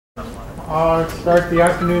start the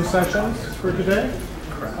afternoon sessions for today.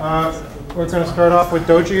 We're going to start off with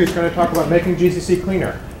Dodji, who's going to talk about making GCC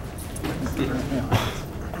cleaner.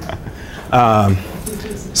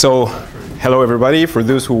 So, hello everybody. For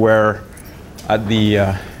those who were at the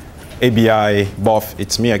ABI BOF,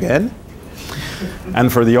 it's me again.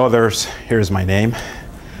 And for the others, here's my name.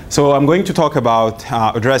 So I'm going to talk about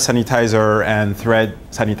Address Sanitizer and Thread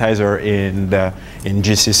Sanitizer in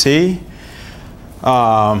GCC.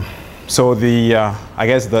 So I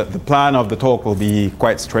guess the plan of the talk will be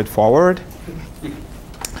quite straightforward.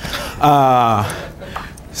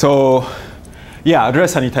 So yeah,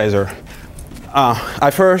 Address Sanitizer.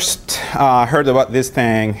 I first heard about this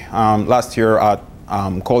thing last year at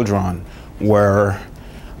Cauldron, where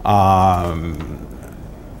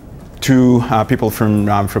two people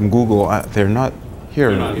from Google, they're not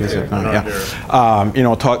here, is it?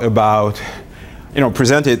 Yeah. Talked about,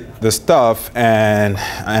 presented the stuff, and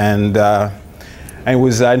it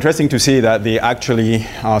was interesting to see that they actually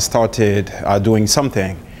started doing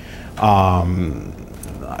something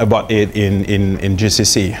about it in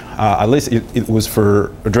GCC. At least it was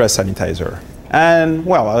for Address Sanitizer. And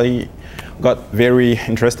well, I got very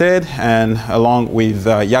interested, and along with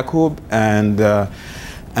Jakub and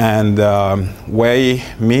Wei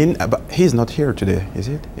Min, but he's not here today, is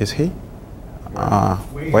it? Is he?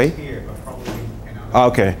 Wei? Here, but probably,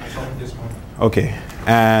 okay. Okay.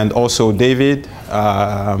 And also David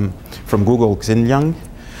from Google, Xinjiang.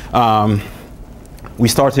 We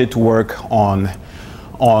started to work on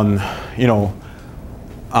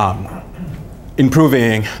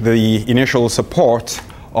improving the initial support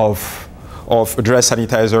of Address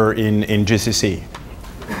Sanitizer in GCC.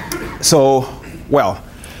 So, well,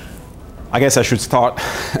 I guess I should start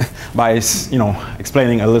by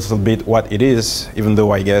explaining a little bit what it is, even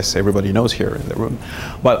though I guess everybody knows here in the room.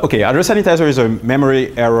 But okay, Address Sanitizer is a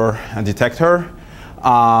memory error detector,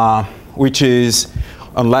 which is,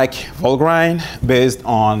 unlike Volgrind, based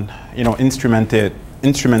on instrumenting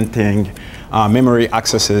memory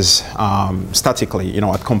accesses statically,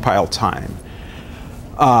 at compile time.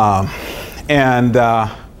 And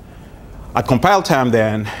at compile time,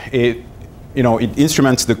 then it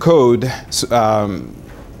instruments the code.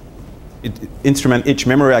 It instruments each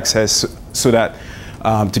memory access so that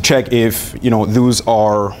to check if those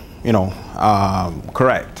are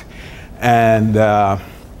correct. And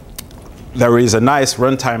there is a nice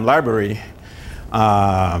runtime library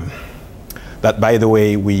that, by the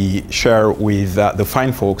way, we share with the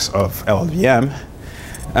fine folks of LLVM.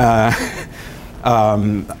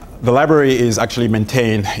 The library is actually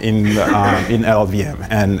maintained in LLVM,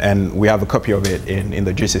 and we have a copy of it in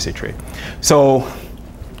the GCC tree. So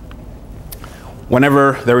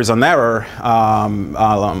whenever there is an error,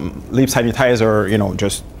 Leap Sanitizer,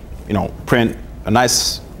 just print a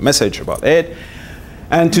nice message about it.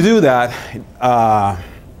 And to do that,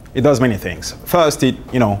 it does many things. First, it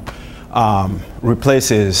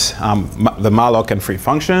replaces the malloc and free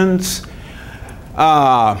functions,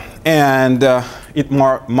 and it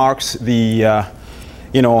marks the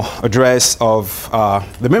address of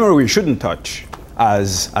the memory we shouldn't touch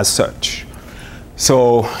as such.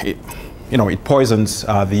 So it poisons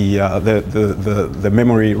the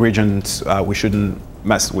memory regions we shouldn't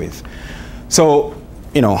mess with. So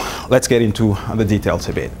let's get into the details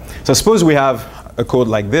a bit. So suppose we have a code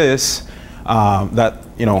like this that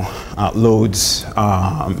loads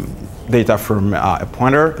data from a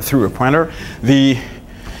pointer through a pointer. The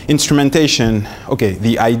instrumentation, okay,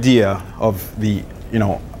 the idea of the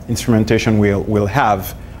instrumentation we'll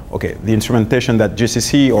have, okay, the instrumentation that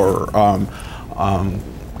GCC or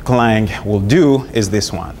Clang will do is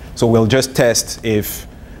this one. So we'll just test if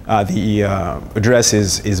the address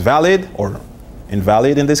is valid or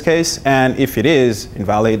invalid in this case, and if it is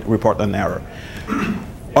invalid, report an error.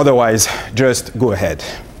 Otherwise, just go ahead.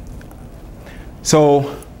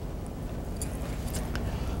 So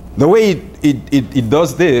the way it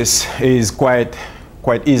does this is quite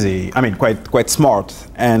easy. I mean, quite smart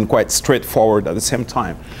and quite straightforward at the same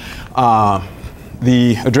time.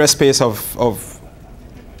 The address space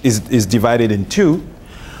is divided in two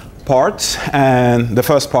parts, and the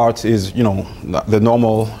first part is the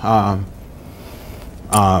normal.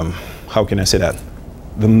 How can I say that?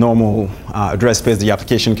 The normal address space the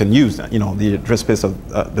application can use, the address space of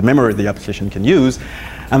the memory the application can use.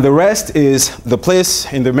 And the rest is the place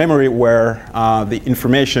in the memory where the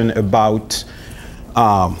information about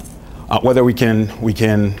whether we can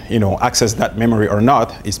access that memory or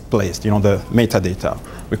not is placed, the metadata.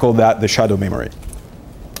 We call that the shadow memory.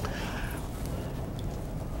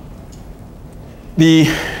 The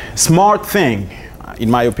smart thing, in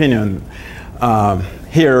my opinion,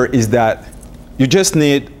 here is that you just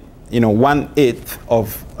need 1/8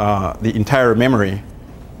 of the entire memory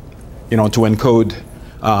to encode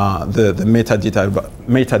the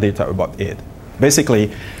metadata about it.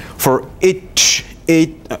 Basically, for each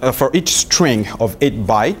string of 8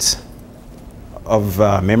 bytes of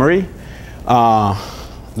memory,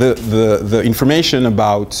 the information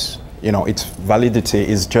about its validity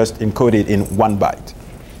is just encoded in 1 byte.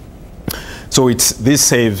 So this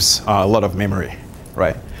saves a lot of memory,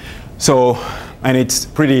 right? So, and it's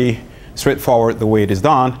pretty straightforward the way it is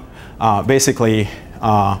done. Basically,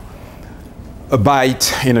 a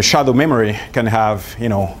byte in a shadow memory can have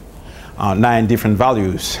 9 different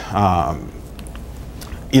values.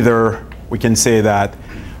 Either we can say that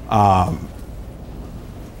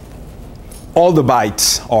all the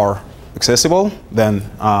bytes are accessible, then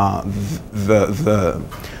the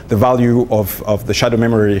value of the shadow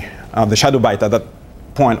memory, the shadow byte at that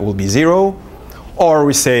point will be 0. Or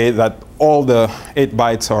we say that all the 8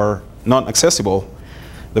 bytes are not accessible.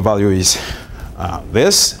 The value is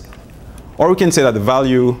this. Or we can say that the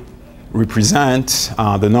value represents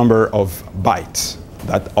the number of bytes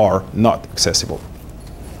that are not accessible.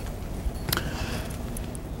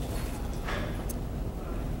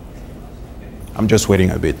 I'm just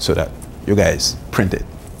waiting a bit so that you guys print it.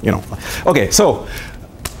 Okay, so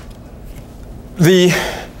the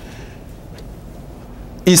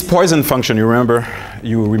isPoisson function, you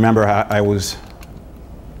remember how I was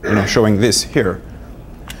showing this here.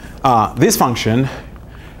 This function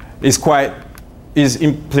is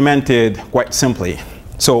implemented quite simply.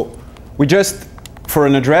 So we just, for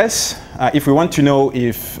an address, if we want to know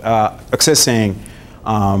if accessing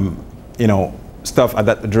stuff at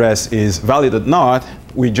that address is valid or not,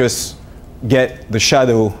 we just get the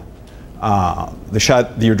shadow,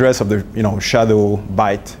 the address of the shadow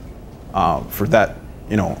byte for that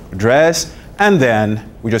address, and then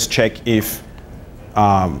we just check if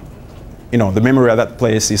the memory at that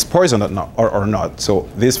place is poisoned or not. So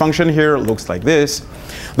this function here looks like this.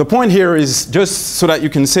 The point here is just so that you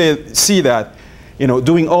can see that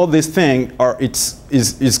doing all this thing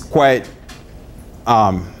is quite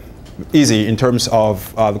easy in terms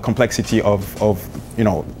of the complexity of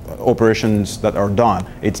operations that are done.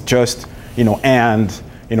 It's just and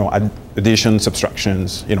addition,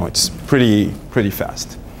 subtractions. It's pretty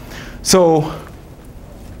fast. So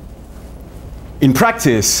in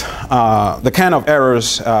practice, the kind of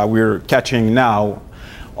errors we're catching now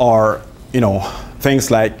are things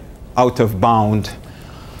like out of bound,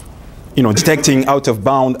 detecting out of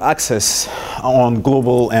bound access on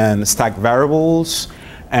global and stack variables.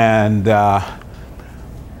 And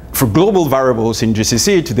for global variables in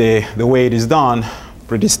GCC today, the way it is done,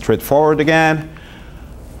 pretty straightforward again.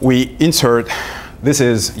 We insert, this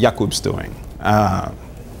is Jakub's doing,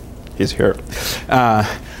 he's here.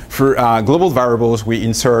 For global variables, we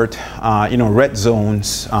insert red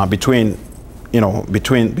zones between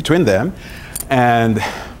them. And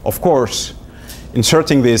of course,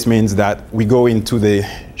 inserting this means that we go into the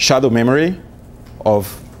shadow memory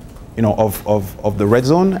of the red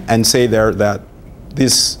zone and say there that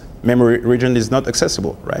this memory region is not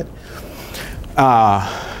accessible, right?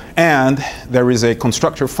 And there is a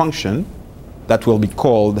constructor function that will be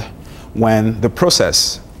called when the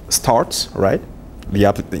process starts, right?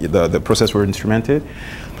 The process we're instrumented.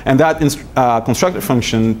 And that constructor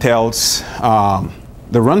function tells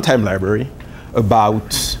the runtime library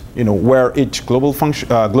about where each global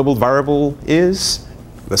variable is,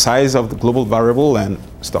 the size of the global variable, and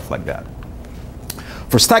stuff like that.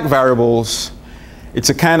 For stack variables, it's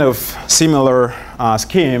a kind of similar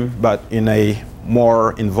scheme, but in a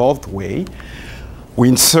more involved way. We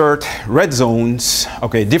insert red zones,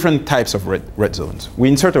 okay, different types of red zones. We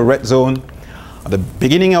insert a red zone at the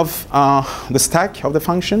beginning of the stack of the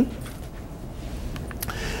function,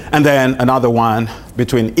 and then another one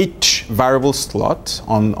between each variable slot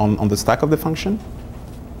on the stack of the function.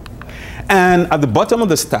 And at the bottom of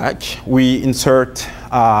the stack, we insert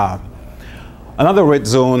another red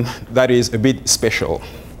zone that is a bit special.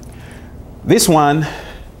 This one,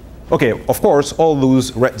 okay, of course, all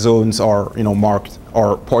those red zones are marked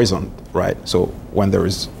or poisoned, right? So when there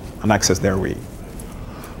is an access there, we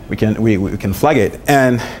can flag it.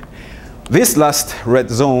 And this last red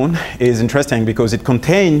zone is interesting because it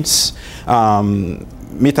contains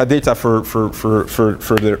metadata for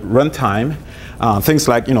the runtime. Things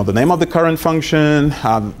like the name of the current function,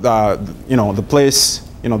 the place,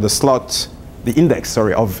 the slot, the index,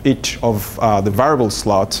 sorry, of each of the variable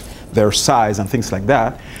slots, their size, and things like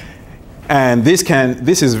that. And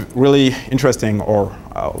this is really interesting, or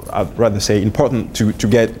I'd rather say important to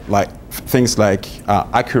get like things like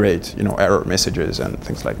accurate, error messages and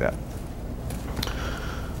things like that.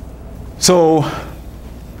 So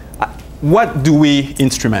what do we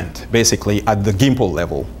instrument basically at the GIMPL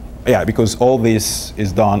level? Yeah, because all this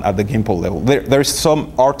is done at the GIMPL level. There's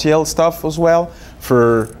some RTL stuff as well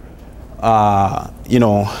for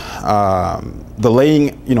the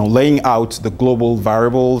laying out the global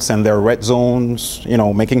variables and their red zones,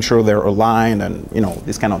 making sure they're aligned and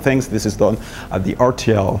these kind of things. This is done at the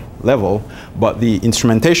RTL level, but the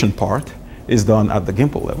instrumentation part is done at the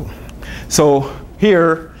GIMPL level. So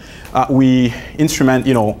here we instrument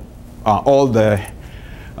all the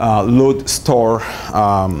load store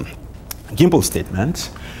GIMPL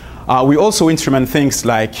statements. We also instrument things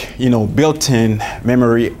like built-in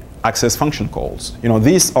memory access function calls.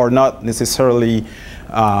 These are not necessarily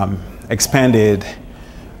expanded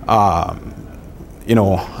as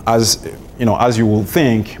you will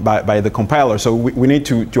think by the compiler. So we need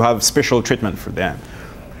to have special treatment for them.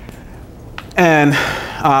 And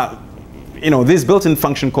these built-in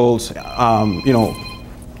function calls,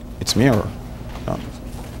 it's me or no?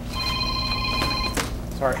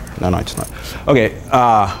 Sorry. No, it's not. Okay,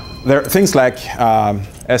 there are things like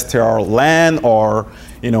strlen or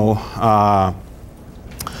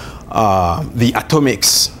the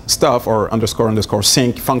atomics stuff or _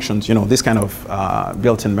 sync functions, this kind of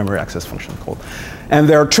built-in memory access function code. And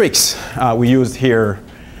there are tricks we used here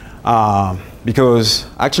because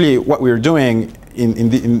actually what we're doing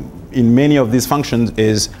in many of these functions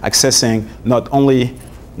is accessing not only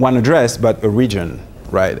one address but a region,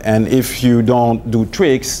 right? And if you don't do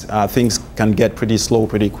tricks, things can get pretty slow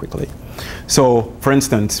pretty quickly. So, for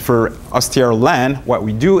instance, for strlen, what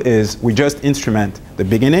we do is we just instrument the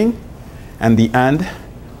beginning and the end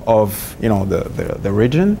of the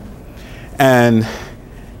region, and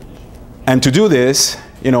to do this,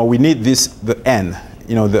 we need the n,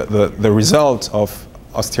 the result of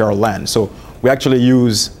strlen. So we actually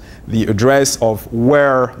use the address of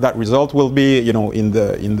where that result will be, in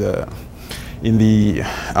the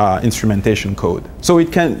instrumentation code. So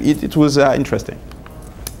it was interesting.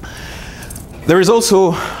 There is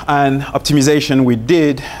also an optimization we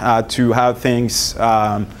did to have things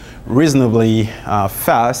reasonably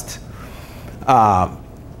fast. I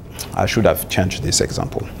should have changed this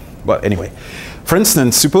example, but anyway. For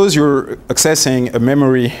instance, suppose you're accessing a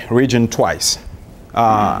memory region twice.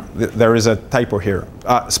 There is a typo here.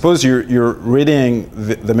 Suppose you're reading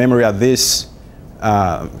the memory at this,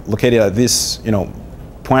 located at this,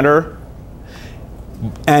 pointer,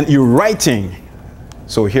 and you're writing.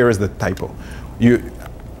 So here is the typo.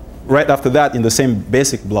 Right after that, in the same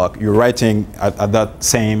basic block, you're writing at that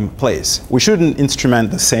same place. We shouldn't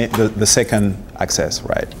instrument the second access,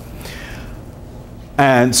 right?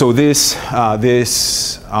 And so this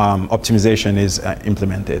optimization is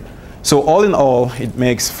implemented. So all in all, it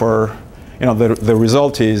makes for, the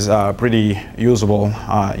result is pretty usable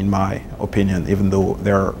in my opinion, even though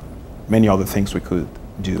there are many other things we could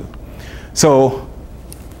do. So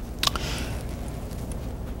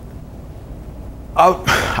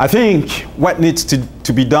I think what needs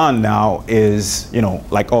to be done now is,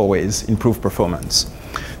 like always, improve performance.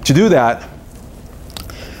 To do that,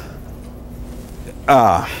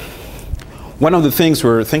 one of the things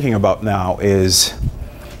we're thinking about now is,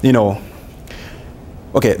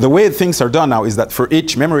 okay, the way things are done now is that for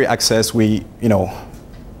each memory access, we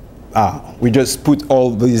just put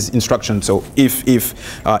all these instructions. So if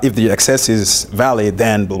the access is valid,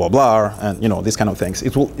 then blah blah blah, and these kind of things.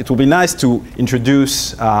 It will be nice to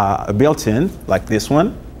introduce a built-in like this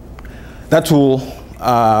one that will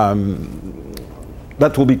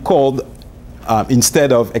be called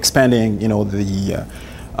instead of expanding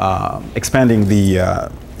expanding the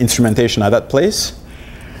instrumentation at that place.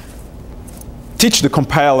 Teach the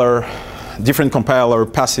compiler, different compiler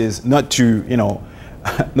passes not to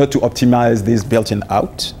not to optimize this built-in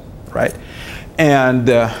out, right? And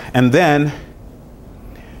then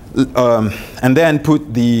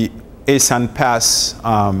put the ASAN pass,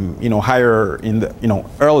 higher in the,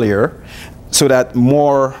 earlier, so that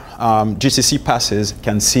more GCC passes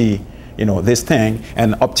can see, this thing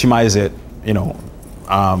and optimize it,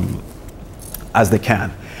 as they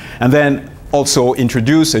can, and then also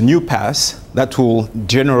introduce a new pass that will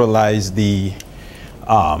generalize the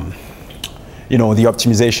the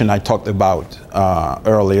optimization I talked about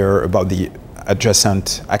earlier about the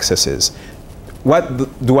adjacent accesses.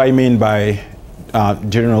 What do I mean by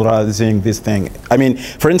generalizing this thing? I mean,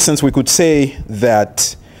 for instance, we could say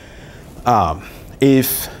that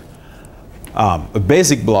if a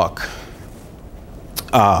basic block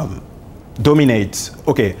dominates.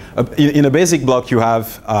 Okay, in a basic block, you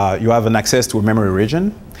have an access to a memory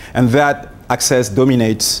region, and that access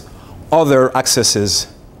dominates other accesses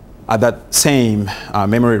at that same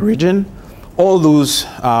memory region. All those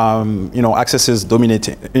accesses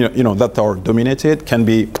dominating, that are dominated can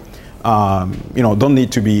be, don't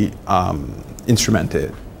need to be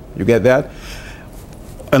instrumented. You get that?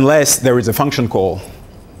 Unless there is a function call,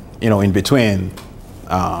 in between,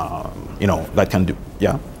 that can do,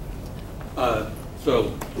 yeah?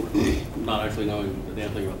 So, not actually knowing the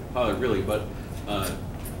damn thing about the compiler really, but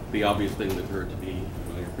the obvious thing that occurred to me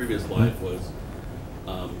on your previous slide was,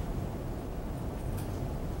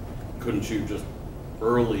 couldn't you just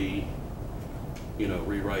early,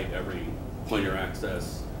 rewrite every pointer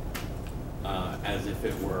access as if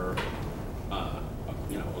it were, a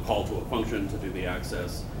call to a function to do the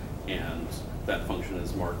access, and that function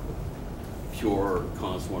is marked with pure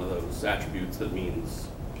const one of those attributes that means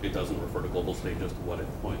it doesn't refer to global state, just to what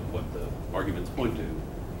the arguments point to,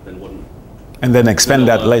 then wouldn't. And then expand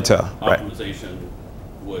that later, optimization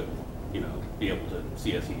would, be able to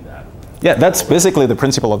CSE that. Yeah, that's basically the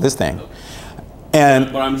principle of this thing. Okay.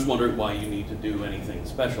 And but I'm just wondering why you need to do anything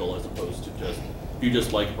special as opposed to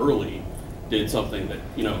just like early did something that,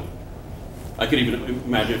 I could even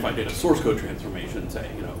imagine if I did a source code transformation, say,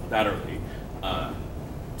 that early,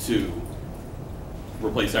 to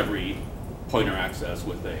replace every pointer access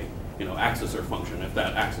with a, accessor function. If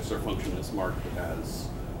that accessor function is marked as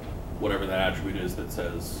whatever that attribute is that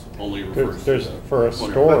says only refers to for a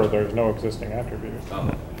store, there's no existing attribute.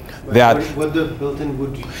 Oh. What the built-in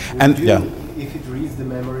would do if it reads the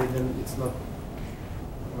memory, then it's not,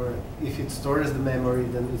 or if it stores the memory,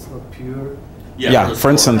 then it's not pure. Yeah, for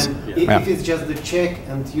instance, if it's just the check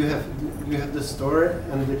and you have the store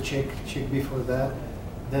and the check before that,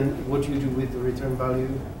 then what you do with the return value?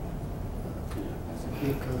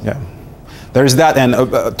 Yeah, there's that, and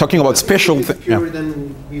talking about special. If it's pure,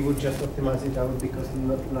 then we would just optimize it out because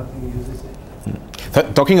nothing uses it.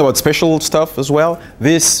 Talking about special stuff as well,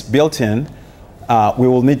 this built-in, we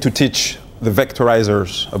will need to teach the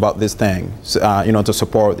vectorizers about this thing, to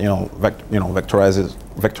support,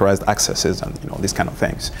 vectorized accesses and these kind of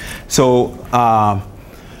things. So,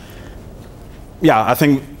 yeah, I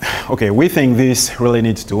think, we think this really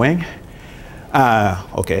needs doing. I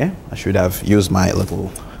should have used my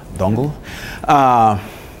little dongle.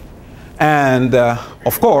 And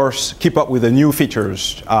of course, keep up with the new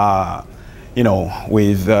features,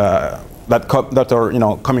 with that are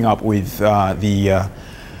coming up with the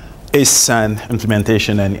ASN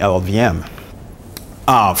implementation and LLVM.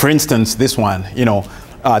 For instance, this one,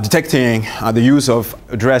 detecting the use of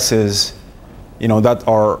addresses, that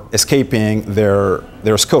are escaping their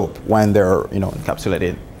scope when they're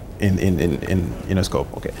encapsulated in a scope.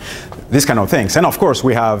 Okay, these kind of things, and of course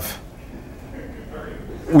we have.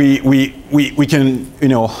 We can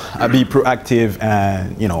be proactive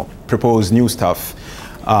and propose new stuff.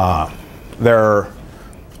 There are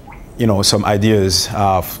some ideas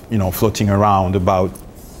floating around about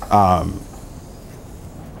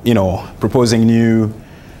proposing new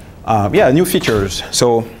features.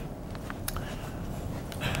 So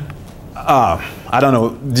I don't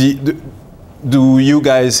know. Do you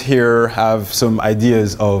guys here have some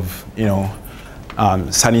ideas of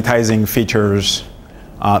sanitizing features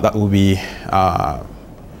that will be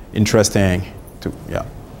interesting to, yeah.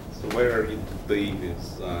 So where are you today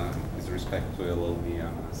with respect to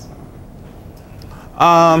LLVMs?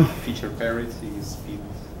 Feature parity, speed?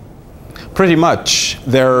 Pretty much.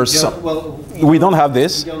 There's we don't have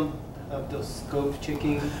this. We don't have the scope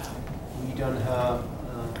checking. We don't have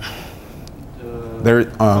the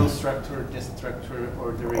constructor, destructor,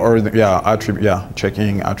 or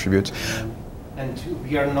checking attributes. And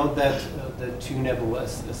we are not that tunable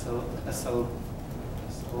as SL.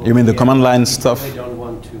 You mean the command line stuff? They don't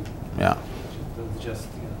want to. Yeah. Just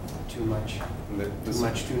too much. Too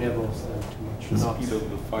much tunables and too much. The speed of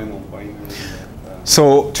the final binary.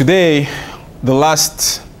 So today, the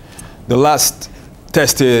last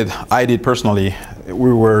tested I did personally,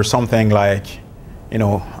 we were something like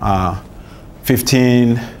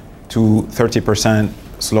 15 to 30%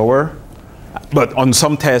 slower. But on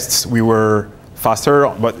some tests we were faster,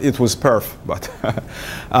 but it was perf. But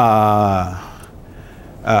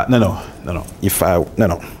no.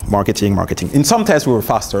 Marketing. In some tests we were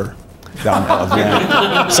faster than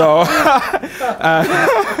LLVM. So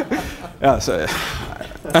yeah. So. Is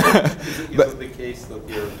it the case that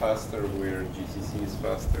you're faster where GCC is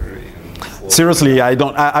faster? And seriously, I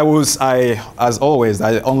don't. As always,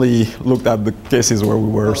 I only looked at the cases where we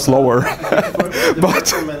were slower. But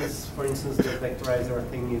performance, for instance, the vectorizer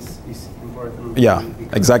thing is important. Yeah,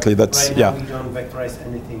 exactly. That's right now we don't vectorize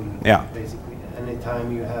anything. Yeah. Basically,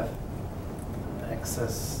 anytime you have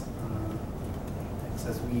access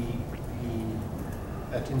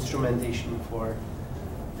at instrumentation for,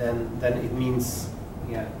 then it means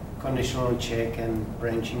conditional check and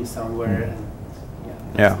branching somewhere, and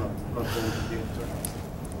that's not going to be vectorized.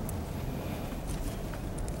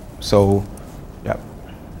 So, yeah.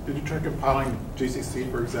 Did you try compiling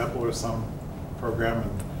GCC, for example, or some program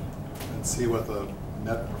and see what the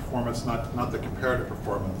net performance, not the comparative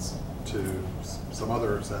performance to some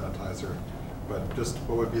other sanitizer, but just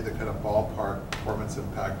what would be the kind of ballpark performance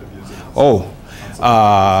impact of using this?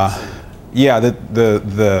 Yeah,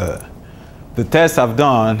 the tests I've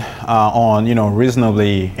done on,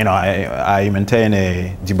 reasonably, I maintain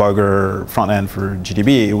a debugger front end for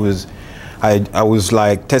GDB. It was, I was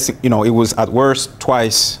like testing, it was at worst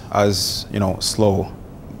twice as, slow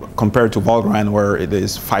compared to Valgrind, where it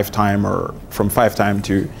is 5 times or from 5 times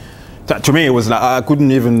to me, it was like, I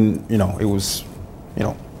couldn't even, it was,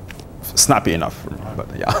 snappy enough for me, but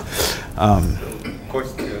yeah.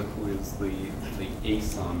 Kostya, who is the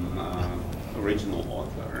ASON original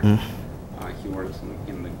author, he works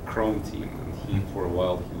in the Chrome team, and he, for a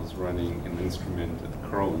while, he was running an instrumented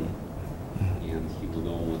Chrome, and he would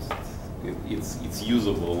almost, it's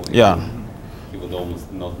usable. Yeah. He would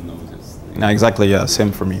almost not notice. Yeah, exactly, yeah,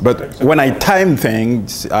 same for me. But when I timed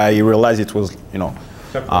things, I realized it was, 2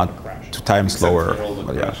 times slower. For all the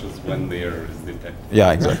crashes when the error is detected.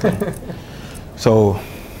 Yeah, exactly. So,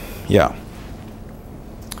 yeah.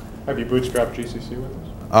 Have you bootstrapped GCC with this?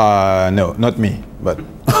 No, not me, but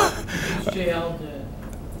HJL did.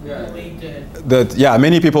 Really did.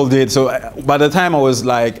 many people did. So by the time I was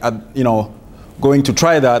like, going to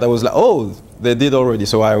try that, I was like, oh, they did already.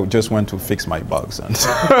 So I just went to fix my bugs, and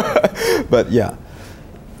but yeah.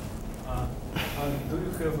 Do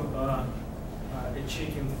you have a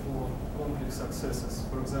checking for complex accesses,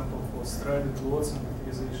 for example, for strided loads and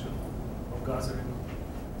vectorization or gathering?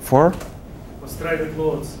 For strided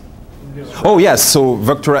loads. Oh yes, so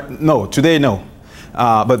no, today no,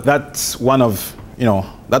 but that's one of,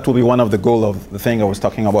 that will be one of the goal of the thing I was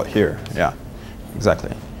talking about here. Yeah,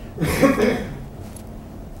 exactly.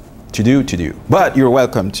 to do, but you're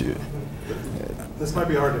welcome to. This might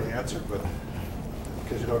be hard to answer, but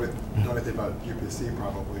because you don't know anything about UPC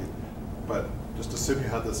probably, but just assume you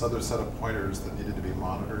had this other set of pointers that needed to be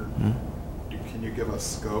monitored. Can you give a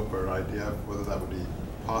scope or idea of whether that would be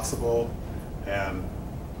possible, and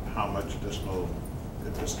how much additional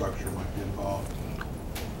infrastructure might be involved?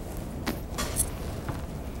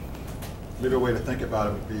 Maybe a way to think about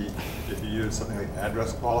it would be if you use something like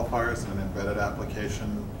address qualifiers in an embedded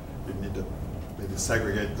application, you'd need to maybe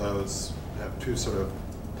segregate those, have 2 sort of,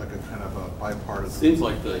 like a kind of a bipartisan. Seems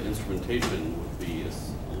like the instrumentation would be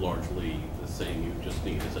largely the same. You just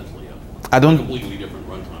need essentially a completely different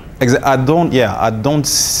runtime. I don't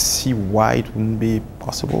see why it wouldn't be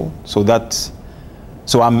possible. So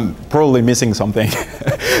I'm probably missing something.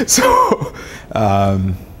 So,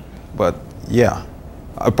 but yeah,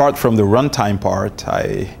 apart from the runtime part,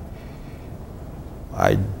 I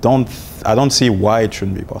don't see why it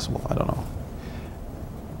shouldn't be possible. I don't know.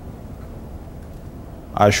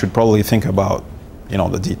 I should probably think about,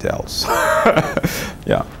 the details.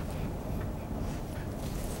 Yeah.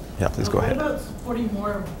 Yeah, please go ahead. What about supporting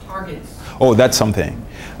more targets? Oh, that's something.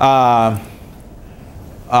 Well,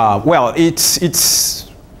 it's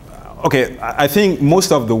okay. I think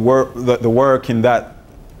most of the work in that,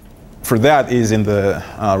 for that, is in the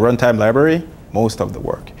runtime library. Most of the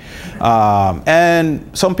work, and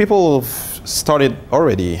some people have started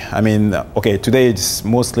already. I mean, okay, today it's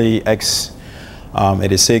mostly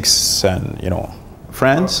x86 and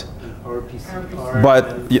friends,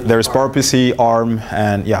 but there's PowerPC, ARM,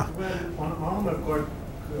 and yeah. Well, on ARM, I've got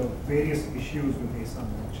various issues with ASON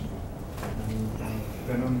actually.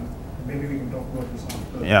 And maybe we can talk about this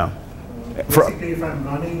after. Yeah. Basically, if I'm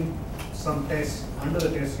running some tests under the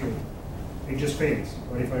test suite, it just fails.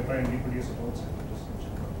 But if I try and reproduce it outside, it just comes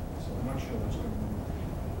out. So I'm not sure what's going on.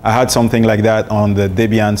 I had something like that on the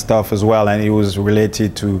Debian stuff as well, and it was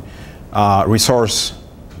related to resource,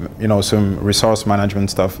 some resource management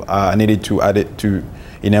stuff. I needed to add it to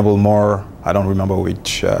enable more, I don't remember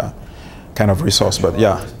which kind of resource, but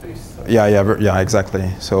yeah. Yeah, exactly.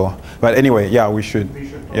 So, but anyway, yeah, we should.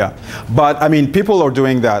 Yeah, but I mean, people are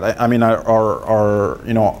doing that. I mean, are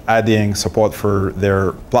adding support for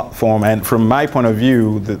their platform, and from my point of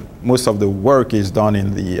view, most of the work is done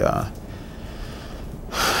in the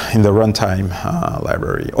runtime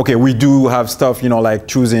library. Okay, we do have stuff, like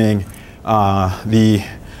choosing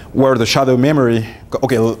where the shadow memory,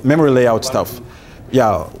 okay, memory layout stuff,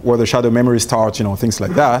 yeah, where the shadow memory starts, you know, things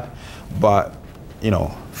like that. But, you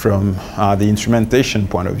know, from the instrumentation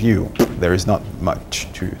point of view, there is not much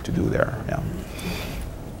to do there. Yeah.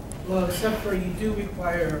 Well, except for you do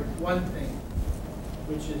require one thing,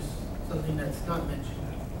 which is something that's not mentioned,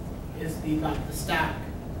 is about the stack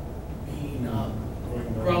being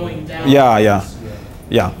growing down.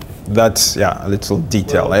 Yeah. That's a little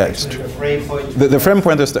detail. Well, Yeah, it's the true. frame pointer. The frame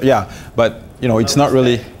pointer, yeah, but you know, it's not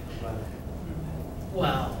really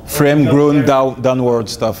Well, frame grown downward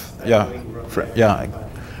stuff. Yeah, yeah.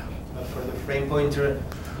 But for the frame pointer,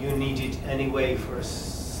 you need it anyway for a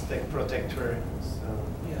stack protector. So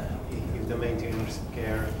yeah. if the maintainers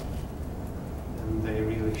care, then they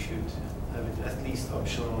really should have it at least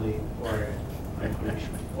optionally or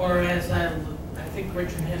recognition. Or as I think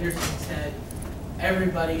Richard Henderson said,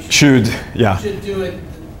 everybody Should do it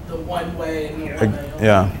the one way and the one way only.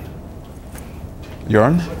 Yeah.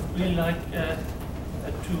 Jorn? I would really like to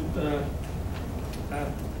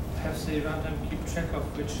have the runtime keep track of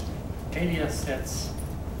which alias sets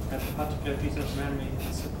a particular piece of memory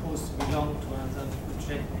is supposed to belong to, and then to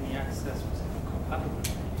check any access with a compatible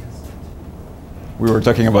alias set. We were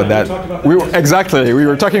talking about that. We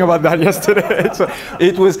were talking about that yesterday. So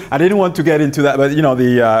it was. I didn't want to get into that, but you know,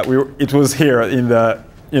 it was here in the,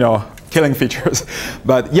 you know, killing features.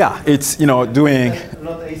 But yeah, it's, you know, doing.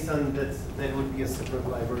 Not ASUN. That would be a separate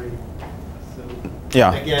library. So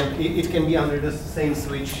yeah. Again, it can be under the same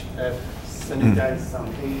switch, sanitize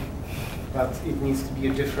something, but it needs to be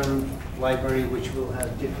a different library which will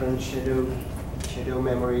have different shadow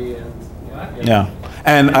memory and. Yeah,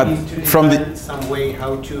 and from the some way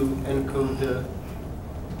how to encode the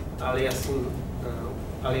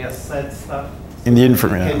alias set stuff in the it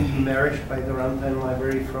information. can be merged by the runtime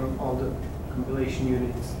library from all the compilation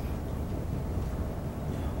units.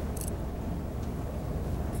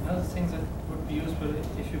 Another thing that would be useful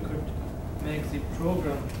if you could make the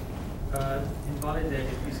program invalidate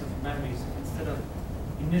a piece of memory instead of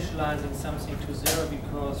initializing something to 0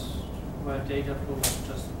 because data flow is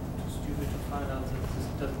just stupid to find out that this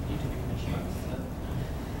doesn't need to be initialized.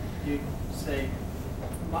 You say,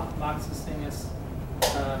 marks this thing as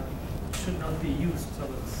should not be used, so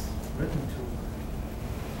it's written to.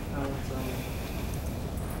 And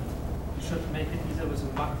you should make it either with a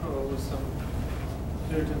macro or with some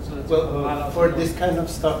built-in, so it's for this kind of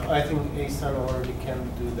stuff, I think ASUN already can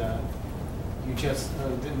do that. You just,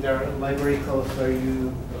 there are library calls where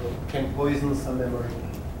you can poison some memory.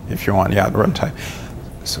 If you want, yeah, the runtime.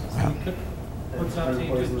 So, yeah. Put something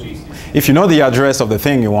into GCC. If you know the address of the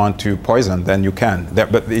thing you want to poison, then you can.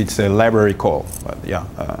 But it's a library call. But yeah.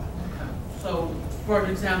 So, for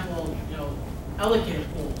example, you know, allocator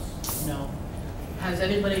pools. You know, has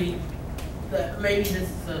anybody? Maybe this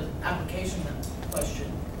is an application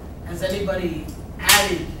question. Has anybody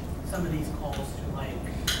added some of these calls to like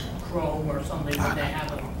Chrome or something where they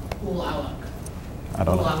have a pool alloc? I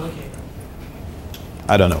don't know. Allocator.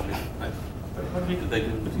 I don't know. What we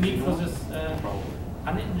need for this,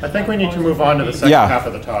 I think we need to move on to the second half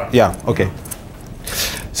of the talk. Yeah, okay.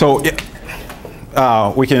 So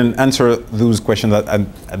we can answer those questions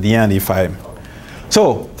at the end if I...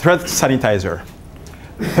 So, Thread Sanitizer.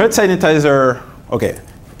 Thread Sanitizer, okay,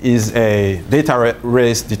 is a data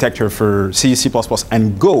race detector for C, C++,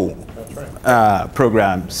 and Go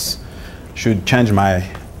programs. Should change my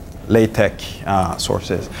LaTeX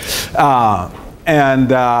sources.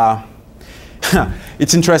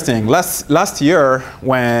 It's interesting. Last year,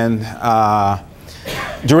 when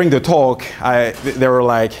during the talk, they were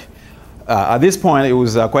like, at this point, it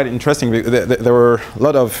was quite interesting. There were a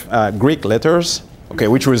lot of Greek letters, okay,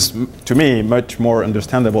 which was to me much more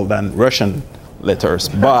understandable than Russian letters.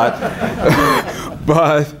 But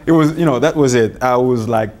but it was, you know, that was it. I was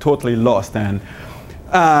like totally lost, and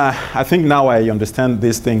I think now I understand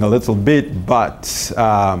this thing a little bit, but.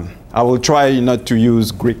 I will try not to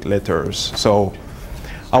use Greek letters. So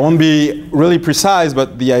I won't be really precise,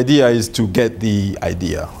 but the idea is to get the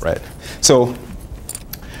idea, right? So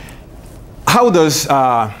how does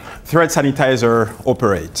Thread Sanitizer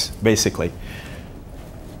operate, basically?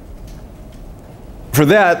 For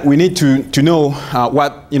that, we need to know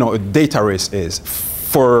what, you know, a data race is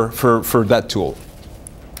for that tool,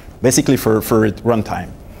 basically for its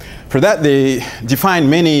runtime. For that, they define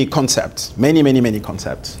many concepts, many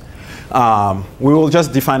concepts. We will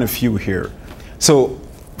just define a few here. So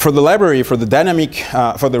for the library, for the dynamic,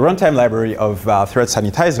 for the runtime library of Thread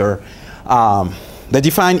Sanitizer, they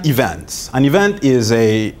define events. An event is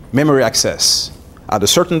a memory access at a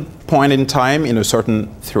certain point in time in a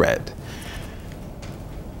certain thread.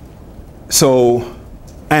 So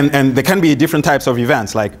And there can be different types of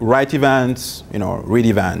events, like write events, read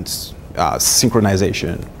events,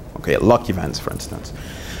 synchronization, okay, lock events, for instance.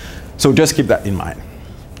 So just keep that in mind.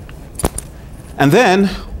 And then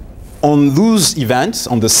on those events,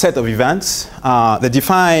 on the set of events, they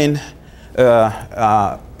define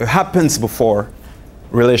happens before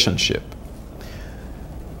relationship.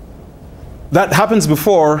 That happens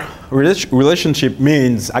before relationship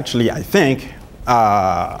means actually, I think,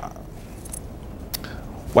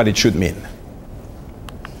 what it should mean.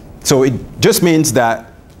 So it just means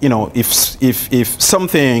that, if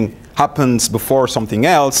something happens before something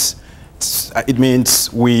else, it means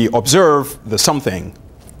we observe the something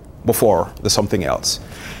before the something else.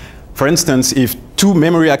 For instance, if two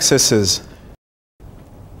memory accesses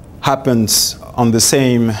happens on the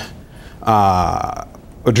same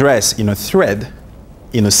address in a thread,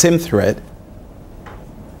 in the same thread,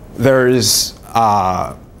 there is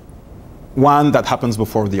one that happens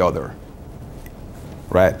before the other,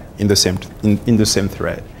 right? In the same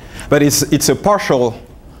thread, but it's a partial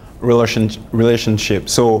relationship.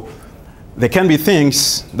 So there can be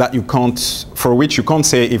things that for which you can't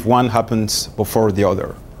say if one happens before the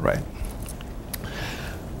other, right?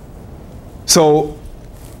 So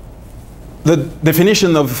the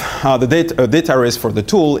definition of the data arrays for the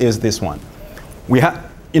tool is this one. We have,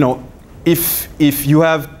 if you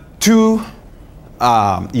have two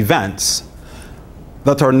events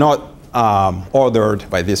that are not ordered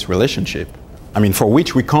by this relationship, for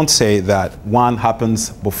which we can't say that one happens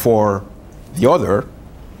before the other,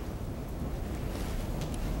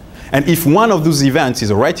 and if one of those events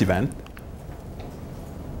is a write event,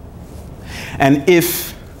 and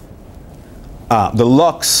if the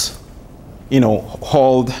locks,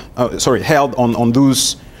 held on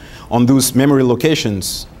those memory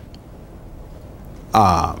locations,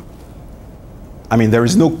 there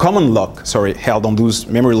is no common lock, held on those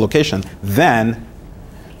memory locations, then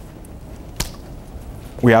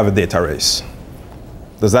we have a data arrays.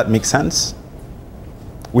 Does that make sense?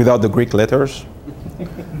 Without the Greek letters?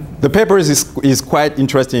 The paper is quite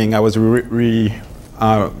interesting. I was reading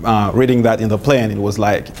that in the plane. It was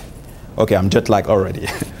like, okay, I'm jet lagged already.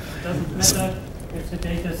 It doesn't matter if the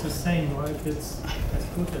data is the same or if it's as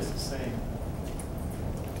good as the same.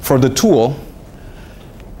 For the tool,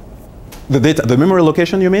 the memory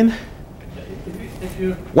location, you mean? If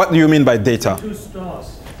you what do you mean by data? Two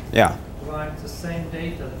stores write the same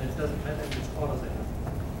data, then it doesn't matter which order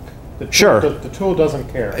they have. Sure. The tool doesn't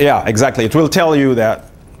care. Yeah, exactly. It will tell you that.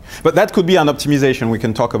 But that could be an optimization. We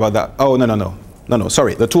can talk about that. Oh, no,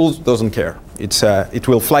 sorry. The tool doesn't care. It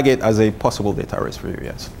will flag it as a possible data array for you,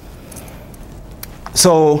 yes.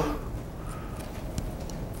 So,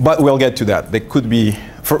 but we'll get to that. There could be,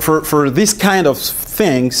 for this kind of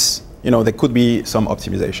things, there could be some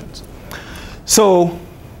optimizations. So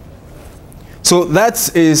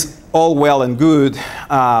that is all well and good.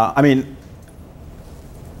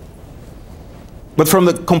 But from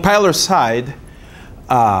the compiler side,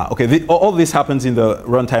 all this happens in the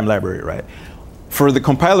runtime library, right? For the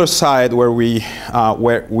compiler side, where we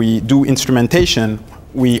do instrumentation,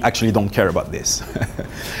 we actually don't care about this.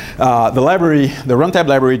 The runtime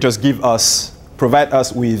library just provide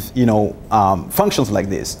us with functions like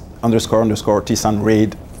this: __, tsand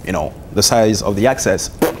read, the size of the access.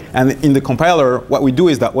 And in the compiler, what we do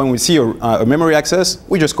is that when we see a memory access,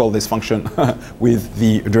 we just call this function with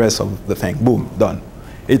the address of the thing. Boom, done.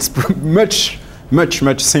 It's much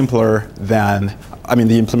simpler than,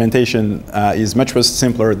 the implementation is much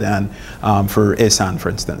simpler than for ASAN, for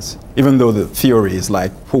instance, even though the theory is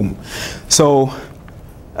like, boom. So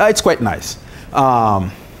it's quite nice.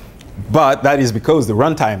 But that is because the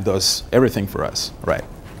runtime does everything for us, right?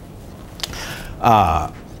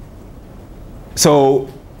 So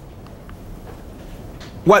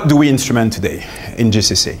what do we instrument today in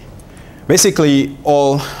GCC? Basically,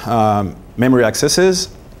 all memory accesses,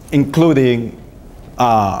 including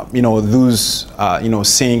those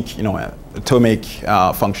sync, atomic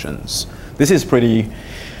functions. This is pretty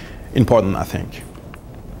important, I think.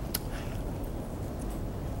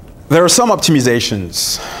 There are some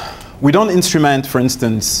optimizations. We don't instrument, for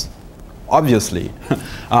instance, obviously,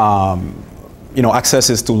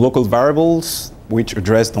 accesses to local variables which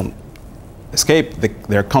address don't escape.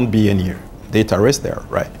 There can't be any data arrays there,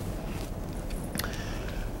 right?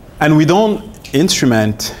 And we don't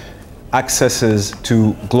instrument accesses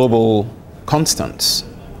to global constants,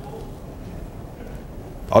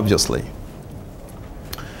 obviously.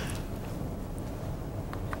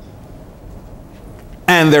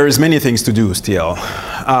 And there is many things to do still.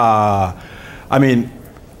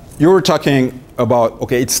 You were talking about,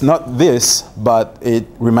 okay, it's not this, but it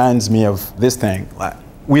reminds me of this thing.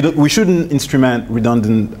 we shouldn't instrument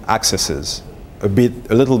redundant accesses. A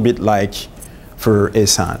little bit like for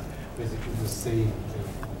ASAN. Basically the same.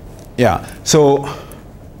 Yeah. So,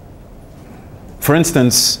 for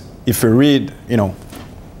instance, if a read,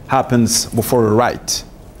 happens before a write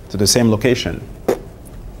to the same location,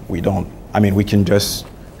 we can just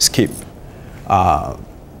skip,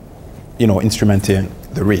 instrumenting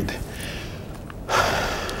the read.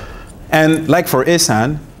 And like for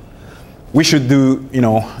ASAN, we should do,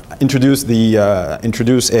 introduce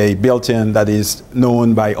a built-in that is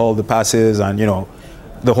known by all the passes and,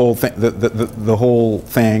 the whole thing, the whole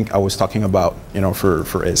thing I was talking about, for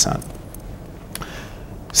ASAN.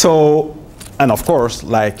 So, and of course,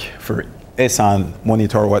 like for ASAN,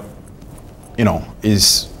 monitor what,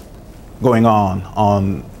 is going on,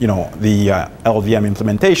 the LVM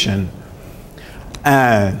implementation,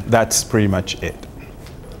 and that's pretty much it.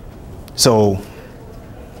 So,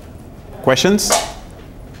 questions?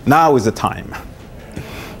 Now is the time.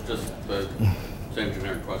 Just the same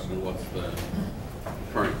generic question, what's the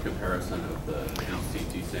current comparison of the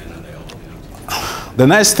GCC and the LVM? The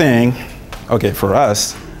nice thing, okay, for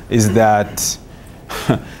us, is that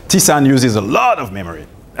TSAN uses a lot of memory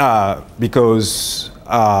because,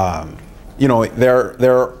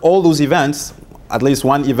 there are all those events, at least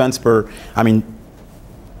one events per,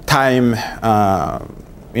 time,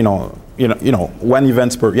 one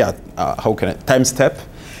event per, time step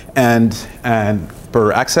and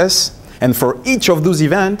per access. And for each of those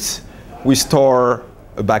events, we store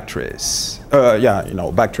a backtrace.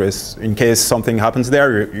 Backtrace in case something happens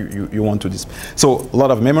there, you want to display. So a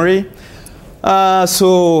lot of memory.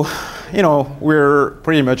 We're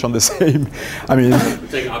pretty much on the same. You're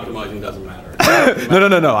saying optimizing doesn't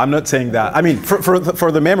matter. No. I'm not saying that.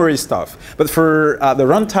 For the memory stuff, but for the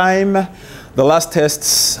runtime, the last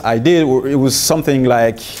tests I did, it was something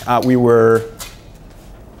like we were.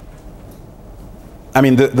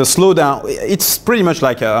 The slowdown. It's pretty much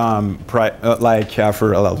like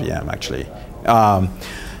for LLVM actually.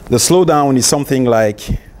 The slowdown is something like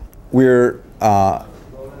we're.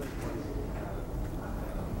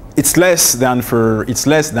 It's less than for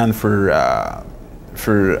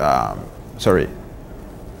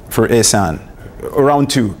ASAN, around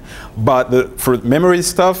 2. But for memory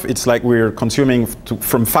stuff, it's like we're consuming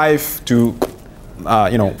from 5 to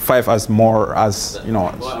 5 as more as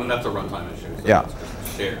Well, that's a runtime issue. So yeah. It's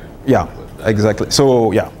just shared. Yeah. Exactly.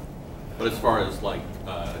 So yeah. But as far as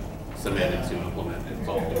semantics you implement, it's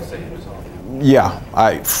all the same as all. Yeah.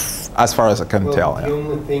 As far as I can tell. The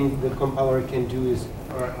only thing the compiler can do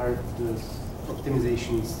are the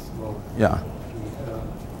optimizations. Yeah.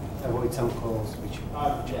 Avoid some calls which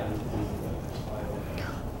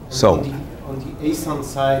So on the ASAN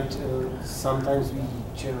side, sometimes we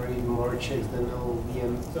generate more checks than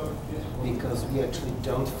LLVM because we actually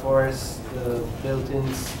don't force the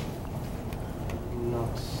built-ins. We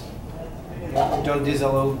don't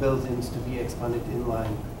disallow built-ins to be expanded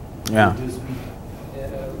inline. yeah. We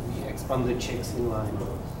expand the checks inline,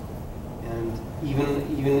 and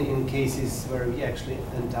even in cases where we actually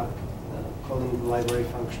end up calling the library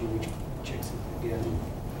function which checks it again.